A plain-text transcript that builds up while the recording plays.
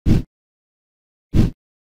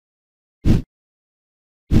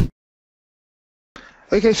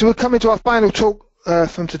Okay, so we're coming to our final talk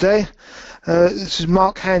from today. This is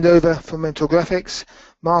Mark Handover from Mental Graphics.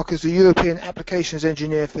 Mark is the European Applications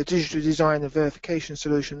Engineer for Digital Design and Verification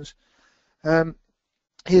Solutions.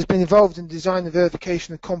 He has been involved in design and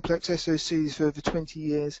verification of complex SoCs for over 20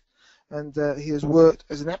 years, and he has worked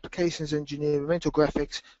as an Applications Engineer with Mental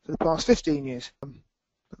Graphics for the past 15 years.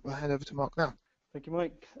 I'll hand over to Mark now. Thank you,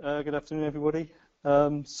 Mike. Good afternoon, everybody.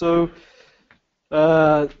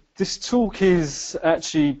 This talk is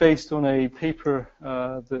actually based on a paper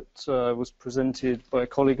that was presented by a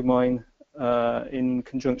colleague of mine in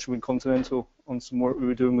conjunction with Continental on some work we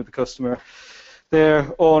were doing with the customer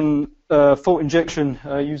there on fault injection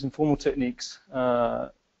using formal techniques.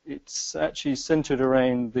 It's actually centered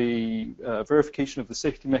around the verification of the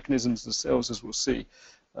safety mechanisms themselves, as we'll see.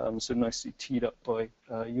 So nicely teed up by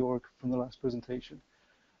Jorg from the last presentation.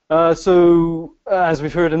 As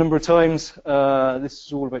we've heard a number of times, this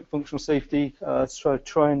is all about functional safety.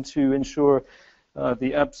 Trying to ensure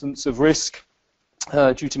the absence of risk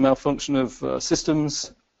due to malfunction of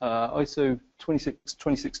systems. ISO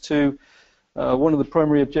 26262. One of the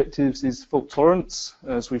primary objectives is fault tolerance,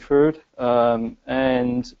 as we've heard,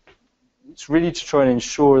 and it's really to try and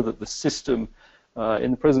ensure that the system,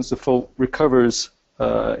 in the presence of fault, recovers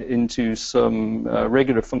into some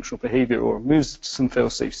regular functional behavior or moves to some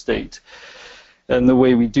fail-safe state. And the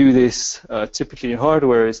way we do this, typically in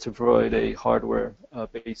hardware, is to provide a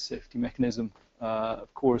hardware-based safety mechanism.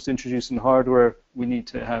 Of course, introducing hardware, we need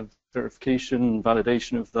to have verification and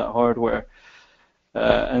validation of that hardware.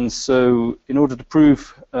 And so, in order to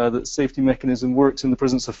prove that safety mechanism works in the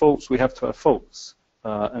presence of faults, we have to have faults.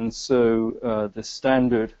 And so, the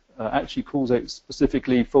standard actually calls out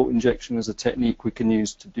specifically fault injection as a technique we can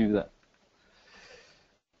use to do that.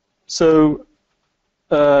 So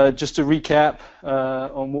just to recap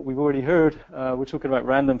on what we've already heard, we're talking about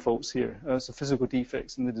random faults here, so physical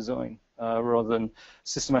defects in the design rather than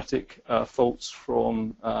systematic faults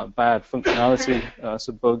from bad functionality,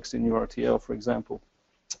 so bugs in your RTL, for example.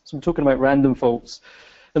 So we're talking about random faults.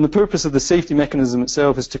 And the purpose of the safety mechanism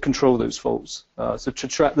itself is to control those faults. So to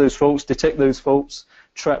trap those faults, detect those faults,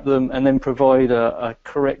 trap them, and then provide a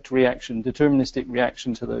correct reaction, deterministic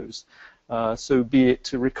reaction to those. So be it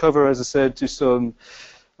to recover, as I said, to some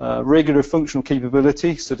regular functional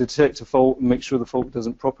capability, so to detect a fault and make sure the fault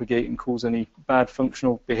doesn't propagate and cause any bad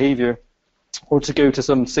functional behavior, or to go to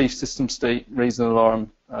some safe system state, raise an alarm,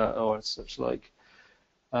 or such like.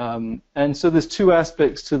 And so there's two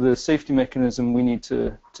aspects to the safety mechanism we need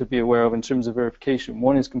to be aware of in terms of verification.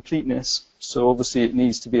 One is completeness, so obviously it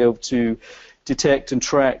needs to be able to detect and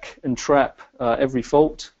track and trap every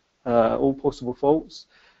fault, all possible faults,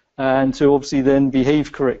 and to obviously then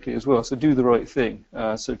behave correctly as well, so do the right thing.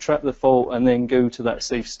 So trap the fault and then go to that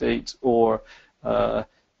safe state, or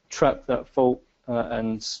trap that fault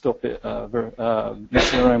and stop it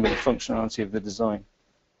messing around with the functionality of the design.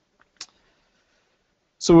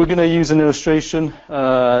 So we're going to use an illustration.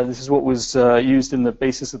 This is what was used in the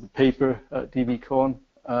basis of the paper at DVCon.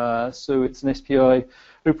 So it's an SPI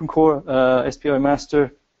open core SPI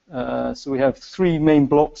master. So we have three main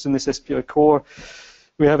blocks in this SPI core.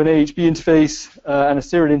 We have an AHB interface and a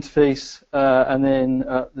serial interface, and then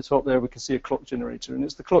at the top there we can see a clock generator. And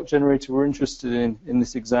it's the clock generator we're interested in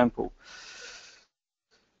this example.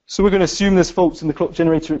 So we're going to assume there's faults in the clock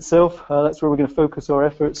generator itself. That's where we're going to focus our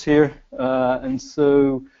efforts here. And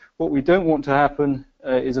so what we don't want to happen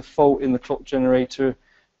is a fault in the clock generator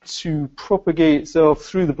to propagate itself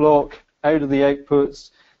through the block, out of the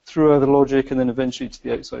outputs, through other logic, and then eventually to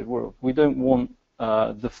the outside world. We don't want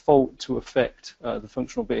the fault to affect the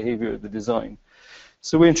functional behavior of the design.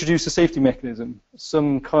 So we introduce a safety mechanism,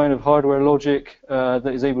 some kind of hardware logic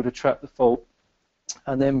that is able to trap the fault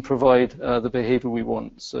and then provide the behavior we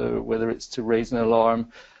want. So whether it's to raise an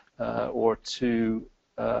alarm or to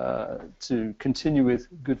continue with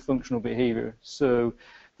good functional behavior. So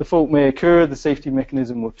the fault may occur, the safety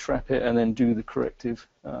mechanism will trap it and then do the corrective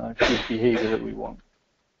good behavior that we want.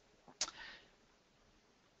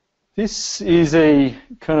 This is a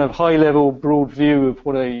kind of high-level, broad view of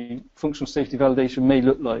what a functional safety validation may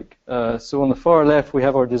look like. So on the far left we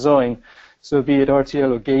have our design. So be it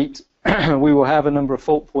RTL or gate, we will have a number of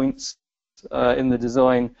fault points in the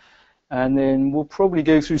design, and then we'll probably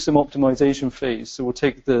go through some optimization phase. So we'll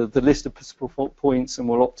take the list of possible fault points and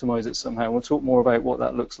we'll optimize it somehow. We'll talk more about what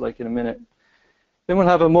that looks like in a minute. Then we'll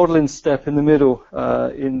have a modeling step in the middle,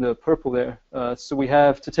 in the purple there. So we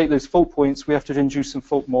have to take those fault points, we have to induce some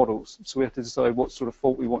fault models. So we have to decide what sort of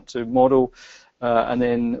fault we want to model, and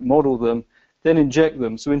then model them, then inject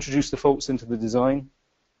them, so introduce the faults into the design.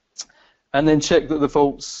 and then check that the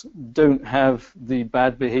faults don't have the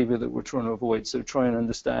bad behavior that we're trying to avoid. So try and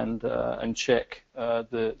understand and check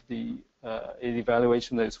the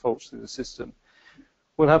evaluation of those faults through the system.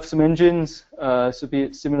 We'll have some engines, so be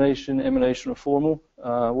it simulation, emulation, or formal.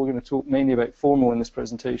 We're going to talk mainly about formal in this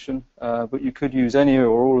presentation, but you could use any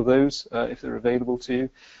or all of those if they're available to you.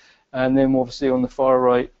 And then obviously on the far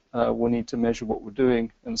right, we'll need to measure what we're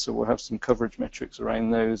doing, and so we'll have some coverage metrics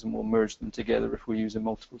around those, and we'll merge them together if we're using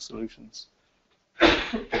multiple solutions.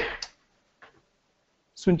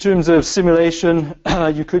 So in terms of simulation,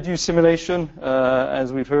 you could use simulation,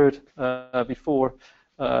 as we've heard before.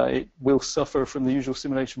 It will suffer from the usual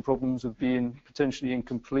simulation problems of being potentially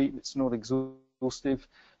incomplete. It's not exhaustive.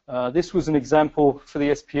 This was an example for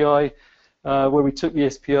the SPI, where we took the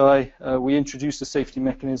SPI, we introduced a safety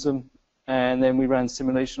mechanism, and then we ran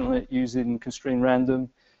simulation on it using constrained random.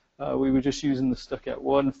 We were just using the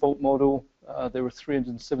stuck-at-1 fault model. There were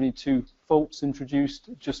 372 faults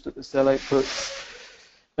introduced just at the cell outputs.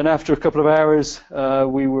 And after a couple of hours,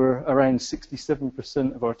 we were around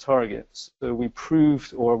 67% of our targets. So we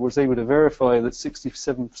proved, or was able to verify, that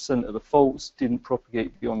 67% of the faults didn't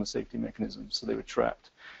propagate beyond the safety mechanism, so they were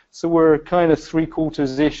trapped. So we're kind of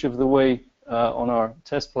 3/4-ish of the way on our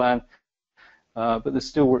test plan, but there's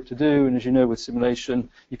still work to do. And as you know, with simulation,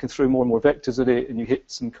 you can throw more and more vectors at it, and you hit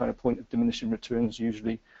some kind of point of diminishing returns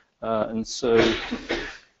usually. And so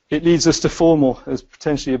it leads us to formal as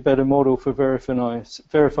potentially a better model for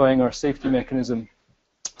verifying our safety mechanism.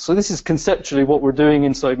 So this is conceptually what we're doing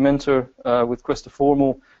inside Mentor with Questa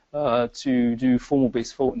Formal to do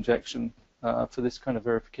formal-based fault injection for this kind of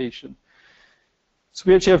verification. So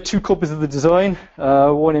we actually have two copies of the design,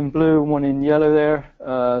 one in blue and one in yellow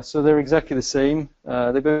there. So they're exactly the same.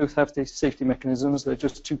 They both have the safety mechanisms. They're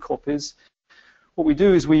just two copies. What we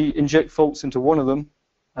do is we inject faults into one of them,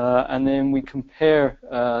 and then we compare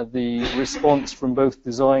the response from both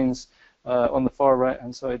designs on the far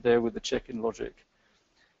right-hand side there with the check-in logic.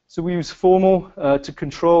 So we use formal to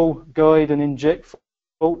control, guide, and inject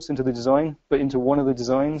faults into the design, but into one of the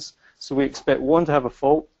designs. So we expect one to have a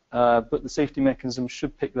fault, but the safety mechanism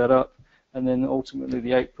should pick that up, and then ultimately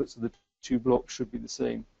the outputs of the two blocks should be the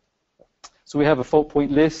same. So we have a fault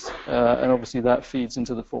point list, and obviously that feeds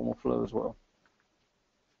into the formal flow as well.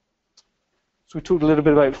 So we talked a little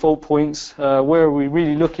bit about fault points. Where are we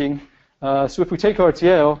really looking? So if we take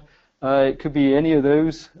RTL, it could be any of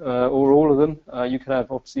those or all of them. You could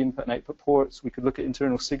have obviously input and output ports. We could look at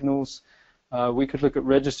internal signals. We could look at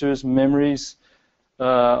registers, memories.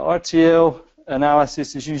 RTL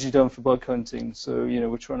analysis is usually done for bug hunting. So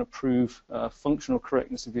we're trying to prove functional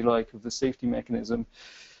correctness, if you like, of the safety mechanism.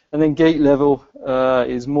 And then gate level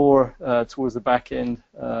is more towards the back end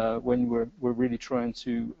when we're really trying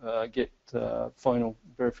to get final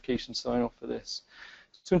verification sign-off for this.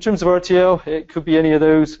 So in terms of RTL, it could be any of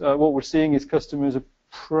those. What we're seeing is customers are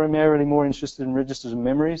primarily more interested in registers and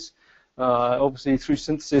memories. Obviously, through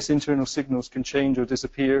synthesis, internal signals can change or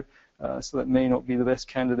disappear, so that may not be the best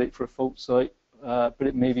candidate for a fault site, but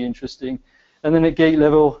it may be interesting. And then at gate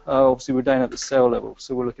level, obviously we're down at the cell level,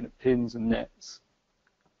 so we're looking at pins and nets.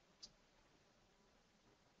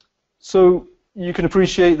 So you can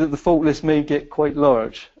appreciate that the fault list may get quite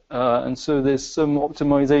large, and so there's some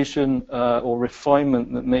optimization or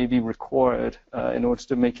refinement that may be required in order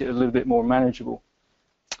to make it a little bit more manageable.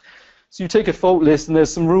 So you take a fault list, and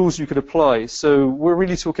there's some rules you could apply. So we're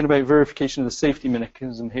really talking about verification of the safety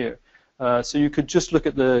mechanism here. So you could just look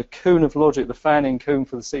at the cone of logic, the fan-in cone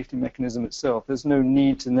for the safety mechanism itself. There's no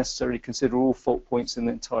need to necessarily consider all fault points in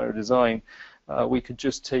the entire design. We could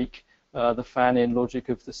just take the fan-in logic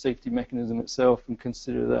of the safety mechanism itself and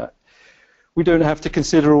consider that. We don't have to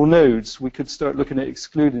consider all nodes. We could start looking at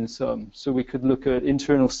excluding some. So we could look at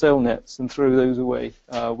internal cell nets and throw those away.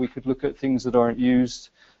 We could look at things that aren't used.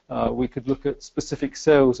 We could look at specific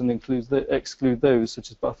cells and exclude those,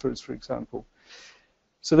 such as buffers, for example.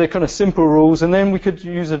 So they're kind of simple rules, and then we could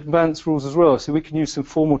use advanced rules as well. So we can use some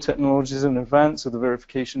formal technologies in advance of the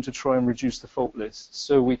verification to try and reduce the fault list.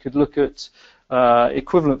 So we could look at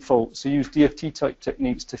equivalent faults, so use DFT-type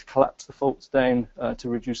techniques to collapse the faults down to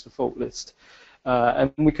reduce the fault list.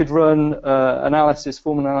 And we could run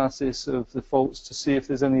formal analysis of the faults to see if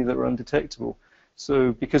there's any that are undetectable.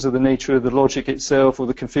 So because of the nature of the logic itself or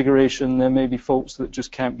the configuration, there may be faults that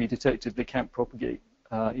just can't be detected. They can't propagate.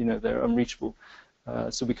 They're unreachable.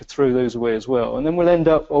 So we could throw those away as well. And then we'll end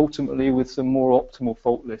up ultimately with some more optimal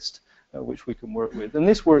fault list, which we can work with. And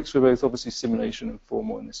this works for both, obviously, simulation and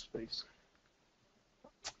formal in this space.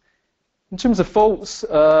 In terms of faults,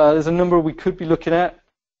 there's a number we could be looking at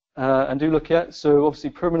and do look at. So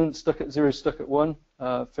obviously permanent, stuck at 0, stuck at 1,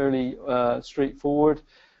 fairly straightforward.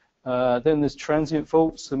 Then there's transient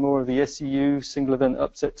faults, so more of the SEU, single event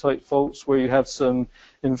upset type faults, where you have some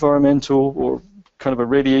environmental or kind of a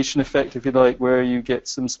radiation effect, if you like, where you get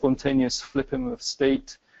some spontaneous flipping of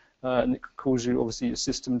state, and it could cause you, obviously, your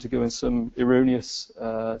system to go in some erroneous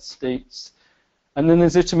states. And then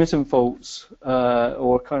there's intermittent faults,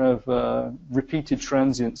 or kind of repeated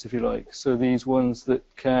transients, if you like. So these ones that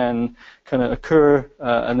can kind of occur,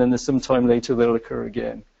 and then there's some time later they'll occur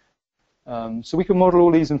again. So we can model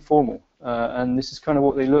all these in formal, and this is kind of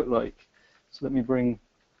what they look like. So let me bring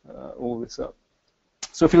all this up.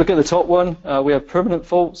 So if you look at the top one, we have permanent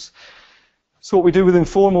faults. So what we do with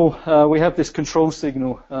informal, we have this control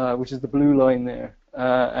signal, which is the blue line there,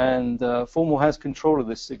 and formal has control of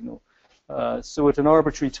this signal. So at an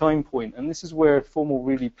arbitrary time point, and this is where formal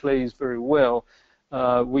really plays very well,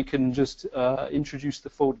 we can just introduce the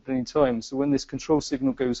fault at any time. So when this control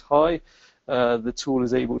signal goes high, the tool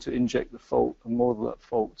is able to inject the fault and model that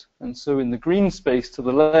fault. And so in the green space to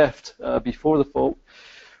the left, before the fault,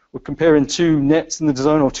 we're comparing two nets in the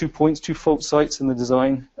design, or 2 points, 2 fault sites in the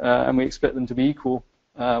design, and we expect them to be equal.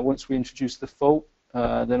 Once we introduce the fault,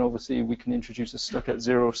 then obviously we can introduce a stuck at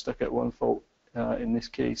 0 or stuck at 1 fault in this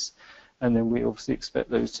case, and then we obviously expect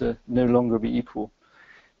those to no longer be equal.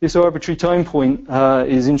 This arbitrary time point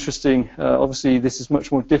is interesting. Obviously, this is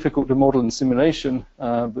much more difficult to model in simulation,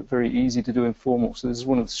 but very easy to do in formal. So this is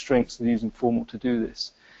one of the strengths of using formal to do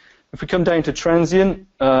this. If we come down to transient,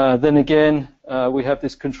 then again, we have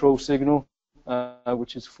this control signal,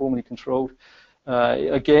 which is formally controlled.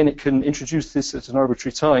 Again, it can introduce this at an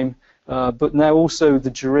arbitrary time, but now also the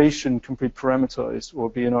duration can be parameterized or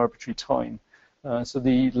be an arbitrary time. So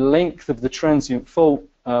the length of the transient fault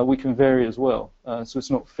we can vary as well. So it's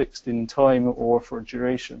not fixed in time or for a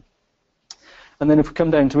duration. And then if we come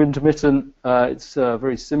down to intermittent, it's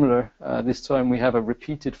very similar. This time we have a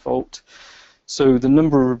repeated fault. So the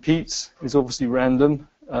number of repeats is obviously random,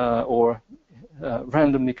 or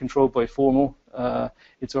randomly controlled by formal.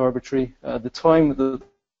 It's arbitrary. The time that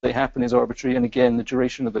they happen is arbitrary, and again, the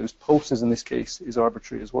duration of those pulses in this case is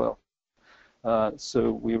arbitrary as well.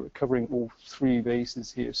 So we're covering all 3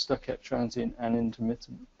 bases here: stuck at, transient, and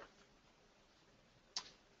intermittent.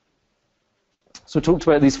 So I talked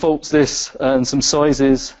about these faults lists, and some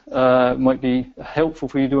sizes might be helpful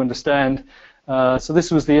for you to understand. So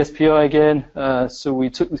this was the SPI again. So we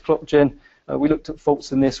took the clock gen, we looked at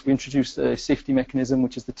faults in this, we introduced a safety mechanism,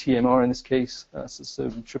 which is the TMR in this case, so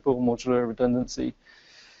triple modular redundancy.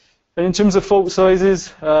 And in terms of fault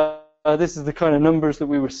sizes, this is the kind of numbers that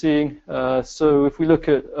we were seeing. So if we look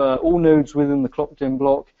at all nodes within the clock gen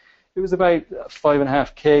block, it was about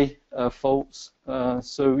 5.5K faults.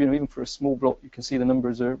 So even for a small block, you can see the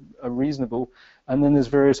numbers are reasonable. And then there's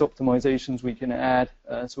various optimizations we can add.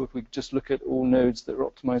 So if we just look at all nodes that are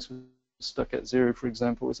optimized with stuck at 0, for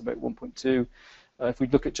example, it's about 1.2. If we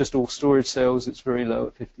look at just all storage cells, it's very low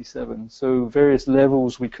at 57. So various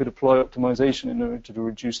levels we could apply optimization in order to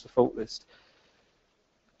reduce the fault list.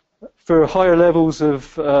 For higher levels of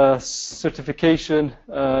certification,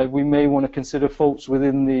 we may want to consider faults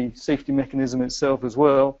within the safety mechanism itself as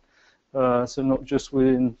well. So not just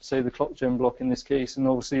within, say, the clock gen block in this case. And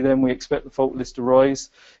obviously then we expect the fault list to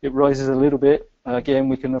rise. It rises a little bit. Again,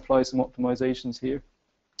 we can apply some optimizations here.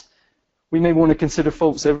 We may want to consider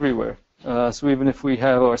faults everywhere. So even if we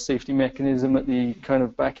have our safety mechanism at the kind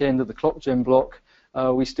of back end of the clock gen block,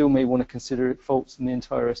 we still may want to consider faults in the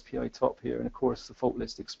entire SPI top here, and of course the fault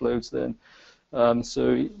list explodes then.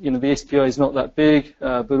 So the SPI is not that big,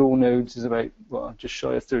 but all nodes is about, well, just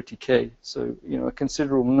shy of 30K. So a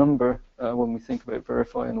considerable number when we think about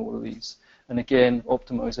verifying all of these. And again,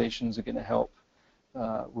 optimizations are going to help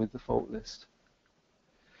with the fault list.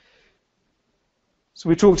 So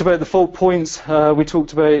we talked about the fault points. We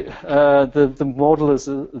talked about the modelers,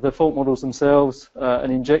 the fault models themselves,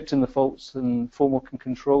 and injecting the faults, and formal can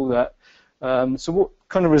control that. So what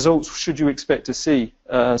kind of results should you expect to see?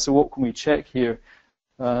 So what can we check here?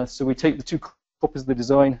 So we take the 2 copies of the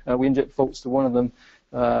design, we inject faults to one of them.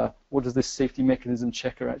 What does this safety mechanism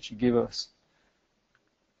checker actually give us?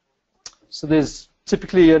 So there's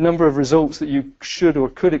typically a number of results that you should or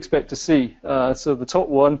could expect to see. So the top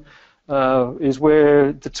one is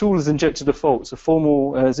where the tool has injected a fault. So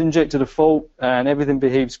formal has injected a fault and everything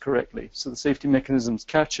behaves correctly. So the safety mechanism's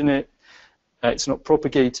catching it, it's not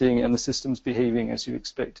propagating, and the system's behaving as you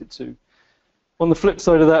expect it to. On the flip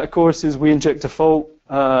side of that, of course, is we inject a fault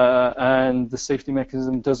and the safety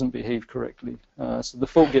mechanism doesn't behave correctly. So the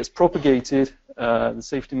fault gets propagated, the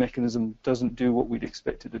safety mechanism doesn't do what we'd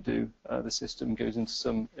expect it to do. The system goes into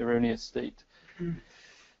some erroneous state.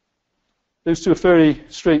 Those 2 are fairly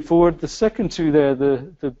straightforward. The second 2 there,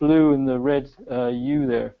 the blue and the red U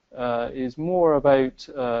there, is more about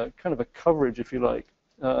kind of a coverage, if you like.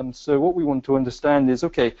 So what we want to understand is,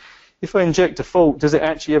 okay, if I inject a fault, does it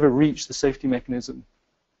actually ever reach the safety mechanism?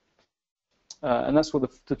 And that's what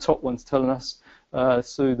the top one's telling us.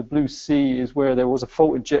 So the blue C is where there was a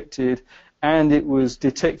fault injected and it was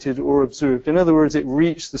detected or observed. In other words, it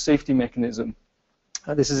reached the safety mechanism.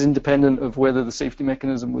 This is independent of whether the safety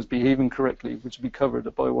mechanism was behaving correctly, which would be covered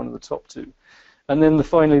by one of the top two. And then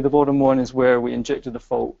finally, the bottom one is where we injected a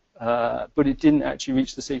fault, but it didn't actually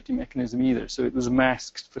reach the safety mechanism either. So it was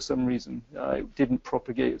masked for some reason. It didn't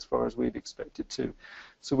propagate as far as we'd expect it to.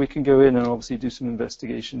 So we can go in and obviously do some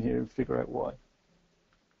investigation here and figure out why.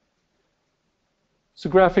 So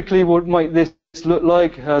graphically, what might this look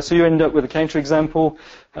like? So you end up with a counterexample.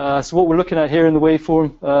 So what we're looking at here in the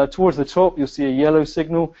waveform, towards the top, you'll see a yellow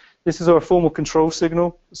signal. This is our formal control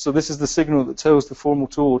signal. So this is the signal that tells the formal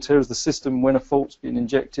tool, or tells the system when a fault's being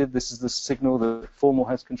injected. This is the signal that formal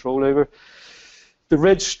has control over. The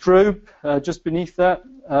red strobe just beneath that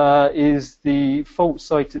is the fault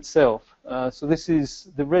site itself. So this is,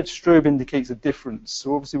 the red strobe indicates a difference.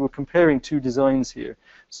 So obviously we're comparing two designs here.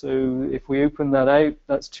 So if we open that out,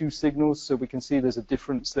 that's two signals, so we can see there's a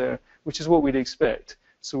difference there, which is what we'd expect.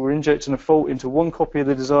 So we're injecting a fault into one copy of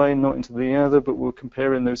the design, not into the other, but we're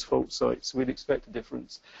comparing those fault sites, so we'd expect a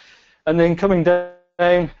difference. And then coming down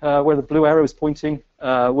where the blue arrow is pointing,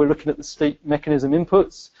 we're looking at the state mechanism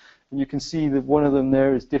inputs, and you can see that one of them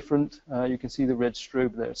there is different. You can see the red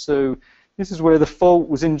strobe there. So this is where the fault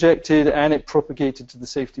was injected and it propagated to the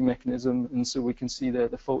safety mechanism, and so we can see there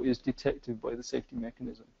the fault is detected by the safety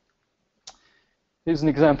mechanism. Here's an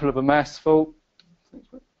example of a mass fault.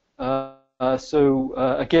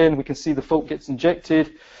 Again, we can see the fault gets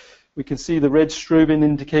injected. We can see the red strobing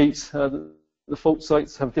indicates that the fault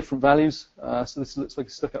sites have different values. So this looks like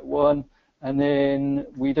it's stuck at 1. And then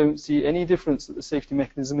we don't see any difference at the safety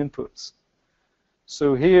mechanism inputs.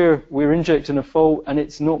 So here we're injecting a fault and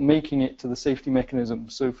it's not making it to the safety mechanism.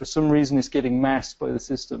 So for some reason it's getting masked by the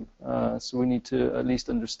system. So we need to at least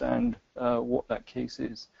understand what that case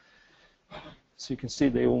is. So you can see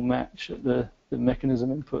they all match at the mechanism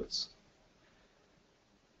inputs.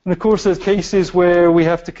 And of course, there's cases where we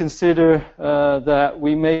have to consider that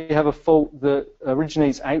we may have a fault that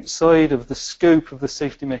originates outside of the scope of the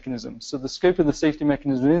safety mechanism. So the scope of the safety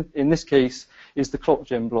mechanism in this case is the clock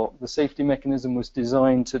gen block. The safety mechanism was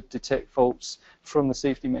designed to detect faults from the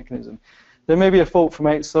safety mechanism. There may be a fault from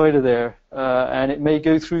outside of there, and it may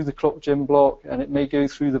go through the clock gen block, and it may go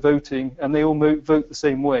through the voting, and they all vote the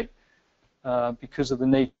same way because of the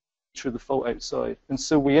nature of the fault outside. And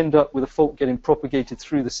so we end up with a fault getting propagated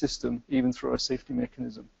through the system, even through our safety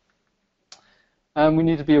mechanism. And we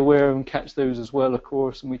need to be aware of and catch those as well, of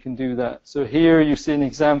course, and we can do that. So here you see an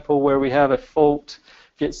example where we have a fault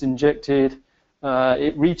gets injected.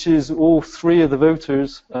 It reaches all three of the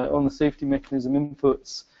voters on the safety mechanism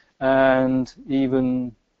inputs, and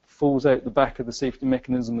even falls out the back of the safety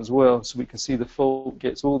mechanism as well. So we can see the fault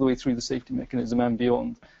gets all the way through the safety mechanism and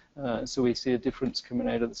beyond. So we see a difference coming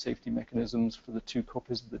out of the safety mechanisms for the two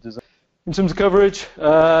copies of the design. In terms of coverage,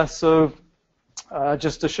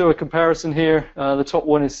 just to show a comparison here, the top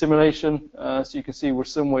one is simulation. So you can see we're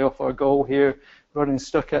some way off our goal here, running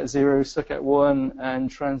stuck at 0, stuck at 1,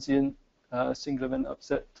 and transient single event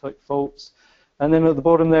upset type faults. And then at the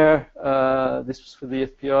bottom there, this was for the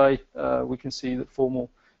FPI, we can see that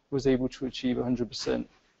formal was able to achieve 100%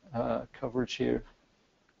 coverage here.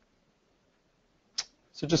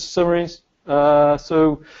 So just summaries.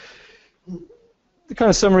 So the kind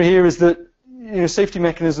of summary here is that safety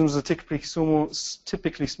mechanisms are typically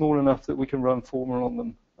small enough that we can run formal on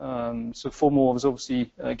them. So formal is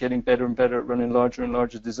obviously getting better and better at running larger and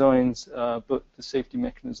larger designs, but the safety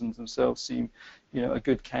mechanisms themselves seem a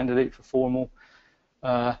good candidate for formal.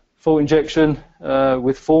 Fault injection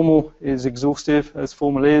with formal is exhaustive, as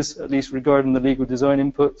formal is, at least regarding the legal design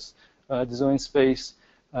inputs, design space.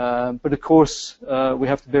 But of course, we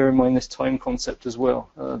have to bear in mind this time concept as well,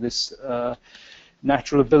 this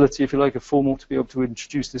natural ability, if you like, of formal to be able to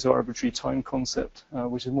introduce this arbitrary time concept,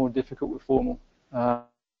 which is more difficult with formal.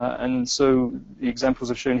 And so the examples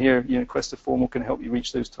I've shown here, Quest of formal can help you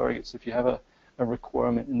reach those targets if you have a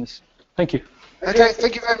requirement in this. Thank you. Okay,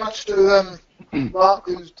 thank you very much to Mark,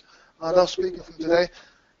 who's our last speaker from today.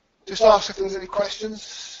 Just ask if there's any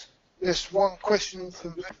questions. Yes, one question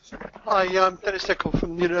from... Hi, I'm Dennis Eckel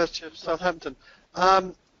from the University of Southampton.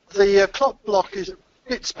 The clock block is a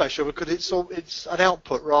bit special because it's an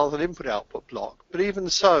output rather than input-output block. But even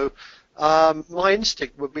so, my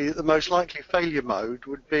instinct would be that the most likely failure mode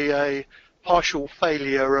would be a partial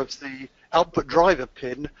failure of the output driver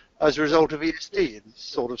pin as a result of ESD in this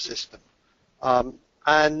sort of system.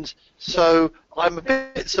 And so I'm a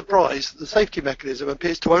bit surprised that the safety mechanism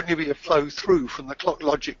appears to only be a flow through from the clock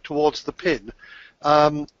logic towards the pin.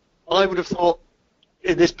 I would have thought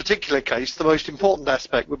in this particular case the most important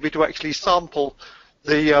aspect would be to actually sample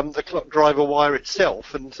the clock driver wire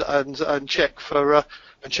itself and check for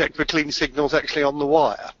clean signals actually on the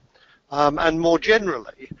wire. And more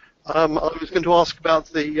generally, I was going to ask about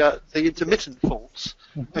the intermittent faults.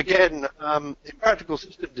 Again, in practical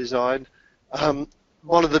system design,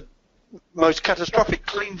 one of the most catastrophic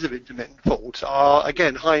kinds of intermittent faults are,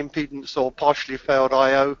 again, high impedance or partially failed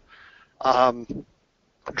I/O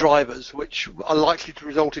drivers, which are likely to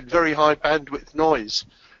result in very high bandwidth noise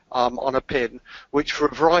on a pin, which for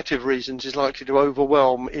a variety of reasons is likely to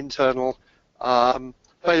overwhelm internal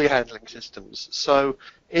failure handling systems. So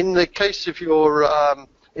in the case of your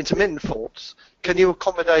intermittent faults, can you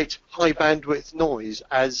accommodate high bandwidth noise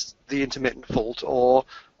as the intermittent fault, or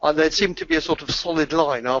there seemed to be a sort of solid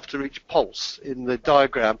line after each pulse in the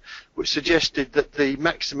diagram which suggested that the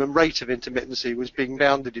maximum rate of intermittency was being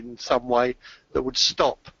bounded in some way that would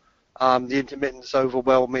stop the intermittence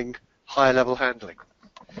overwhelming higher level handling?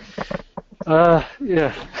 Yeah,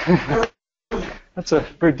 that's a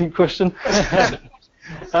very deep question.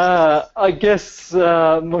 I guess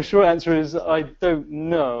my short answer is I don't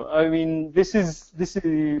know. I mean, this is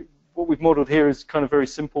what we've modeled here is kind of very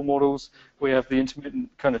simple models. We have the intermittent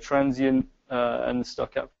kind of transient and the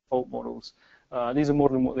stuck-at fault models. These are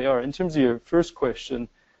modeling what they are. In terms of your first question,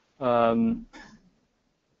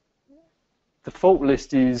 the fault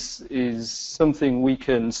list is something we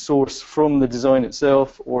can source from the design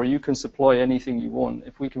itself, or you can supply anything you want.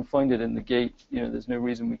 If we can find it in the gate, there's no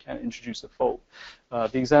reason we can't introduce a fault.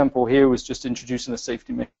 The example here was just introducing a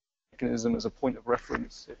safety mechanism as a point of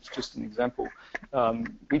reference. It's just an example.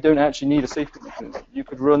 We don't actually need a safety mechanism. You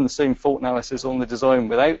could run the same fault analysis on the design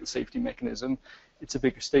without the safety mechanism. It's a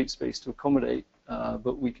bigger state space to accommodate,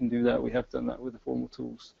 but we can do that. We have done that with the formal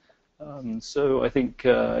tools. So I think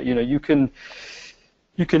you can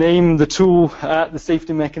aim the tool at the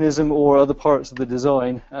safety mechanism or other parts of the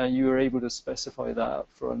design, and you are able to specify that up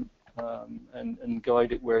front and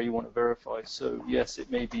guide it where you want to verify. So yes, it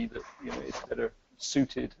may be that it's better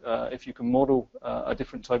suited if you can model a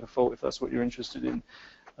different type of fault, if that's what you're interested in.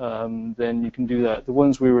 Then you can do that. The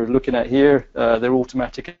ones we were looking at here, they're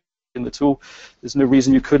automatic in the tool. There's no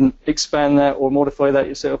reason you couldn't expand that or modify that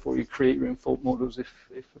yourself, or you create your own fault models if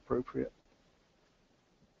appropriate.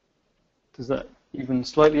 Does that even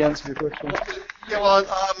slightly answer your question? Yeah, well,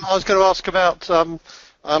 I was going to ask about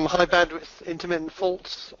high bandwidth intermittent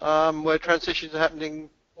faults, where transitions are happening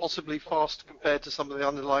possibly fast compared to some of the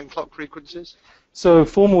underlying clock frequencies. So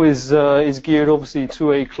formal is geared obviously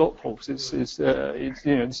to a clock pulse. This is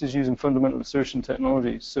using fundamental assertion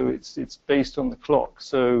technology, so it's based on the clock.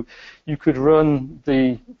 So you could run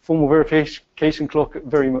the formal verification clock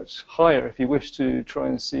very much higher if you wish to try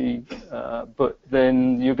and see, but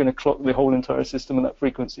then you're going to clock the whole entire system at that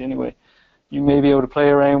frequency anyway. You may be able to play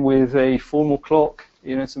around with a formal clock,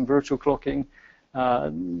 some virtual clocking.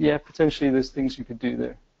 Yeah, potentially there's things you could do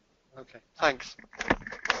there. Okay, thanks.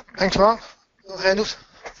 Thanks, Mark. Well handled.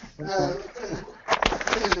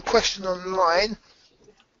 There's a question online.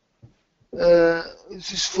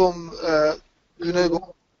 This is from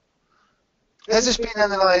Grenoble. Has this been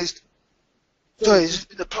analysed? Sorry, has this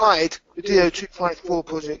been applied to DO254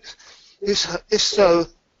 projects? If so,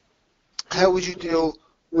 how would you deal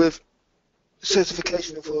with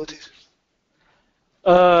certification authorities?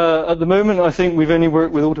 At the moment, I think we've only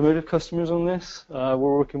worked with automotive customers on this. We're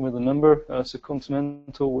working with a number. So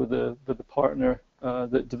Continental were the partner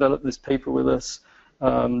that developed this paper with us.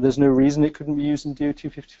 There's no reason it couldn't be used in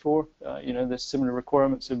DO254. There's similar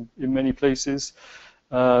requirements in many places.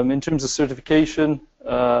 In terms of certification,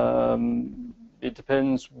 it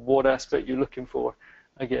depends what aspect you're looking for,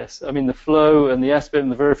 I guess. I mean, the flow and the aspect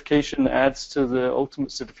and the verification adds to the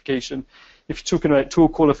ultimate certification. If you're talking about tool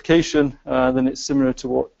qualification, then it's similar to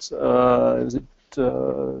what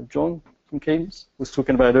John from Cadence was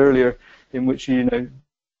talking about earlier, in which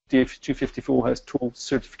DO254 has tool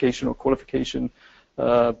certification or qualification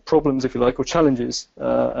problems, if you like, or challenges,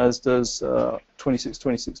 as does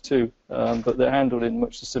 26262, but they're handled in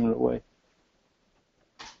much a similar way.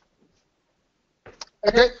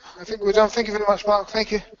 Okay, I think we're done. Thank you very much, Mark.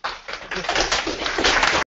 Thank you.